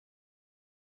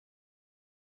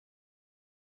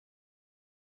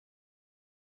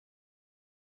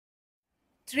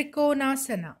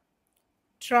Trikonasana,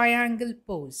 triangle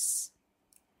pose.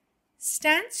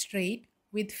 Stand straight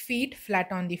with feet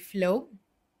flat on the floor.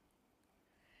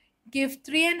 Give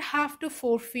 3.5 to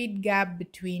 4 feet gap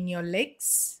between your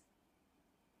legs.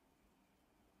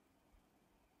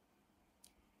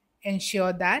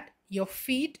 Ensure that your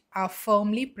feet are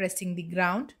firmly pressing the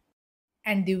ground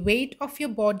and the weight of your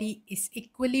body is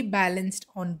equally balanced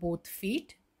on both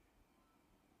feet.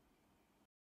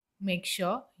 Make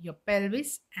sure your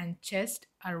pelvis and chest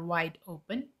are wide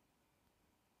open.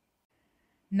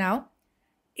 Now,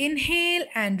 inhale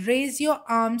and raise your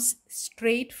arms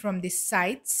straight from the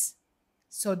sides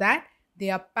so that they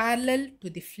are parallel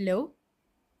to the floor.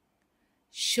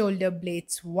 Shoulder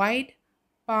blades wide,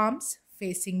 palms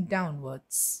facing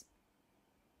downwards.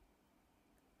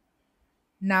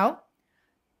 Now,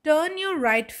 turn your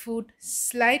right foot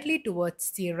slightly towards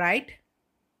the right.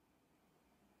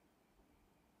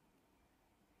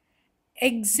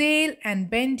 Exhale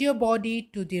and bend your body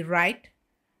to the right,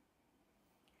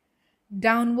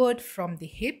 downward from the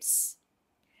hips,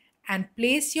 and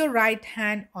place your right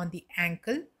hand on the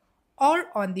ankle or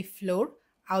on the floor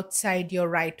outside your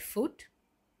right foot.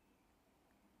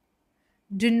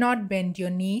 Do not bend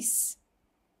your knees.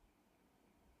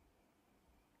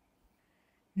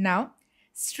 Now,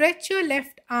 stretch your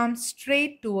left arm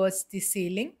straight towards the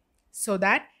ceiling so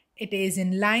that it is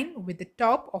in line with the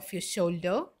top of your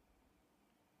shoulder.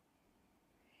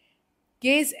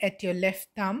 Gaze at your left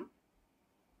thumb.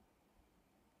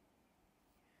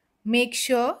 Make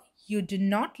sure you do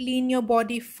not lean your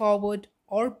body forward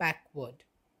or backward.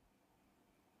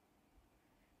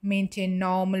 Maintain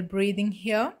normal breathing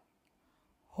here.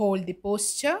 Hold the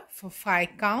posture for 5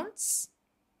 counts.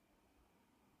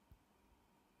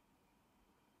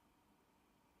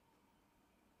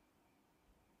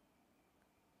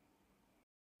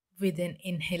 With an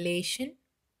inhalation,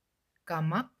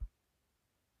 come up.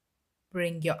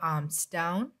 Bring your arms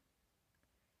down.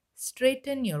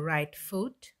 Straighten your right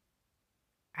foot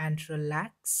and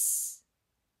relax.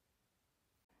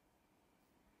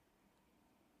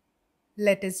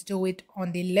 Let us do it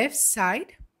on the left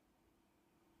side.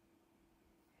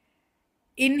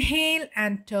 Inhale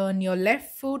and turn your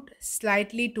left foot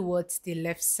slightly towards the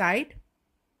left side.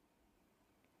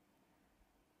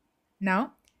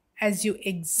 Now, as you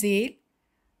exhale,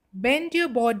 bend your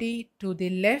body to the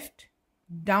left,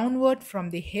 downward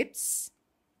from the hips,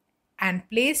 and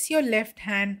place your left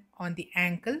hand on the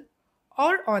ankle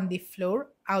or on the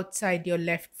floor outside your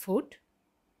left foot.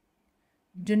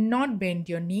 Do not bend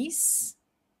your knees.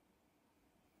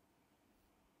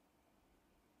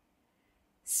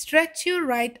 Stretch your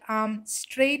right arm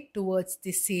straight towards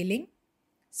the ceiling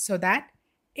so that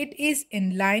it is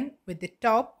in line with the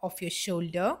top of your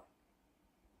shoulder.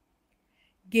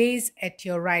 Gaze at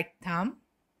your right thumb.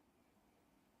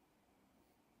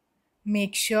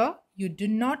 Make sure you do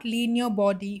not lean your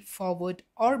body forward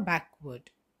or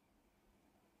backward.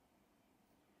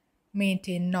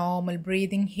 Maintain normal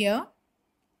breathing here.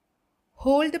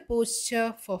 Hold the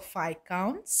posture for 5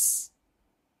 counts.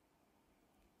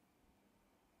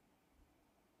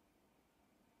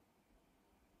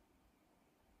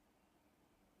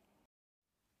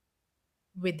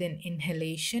 With an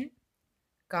inhalation,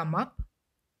 come up.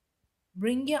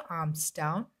 Bring your arms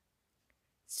down.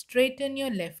 Straighten your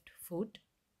left foot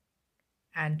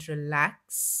and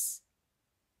relax.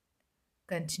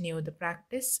 Continue the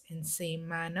practice in same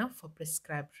manner for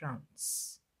prescribed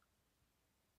rounds.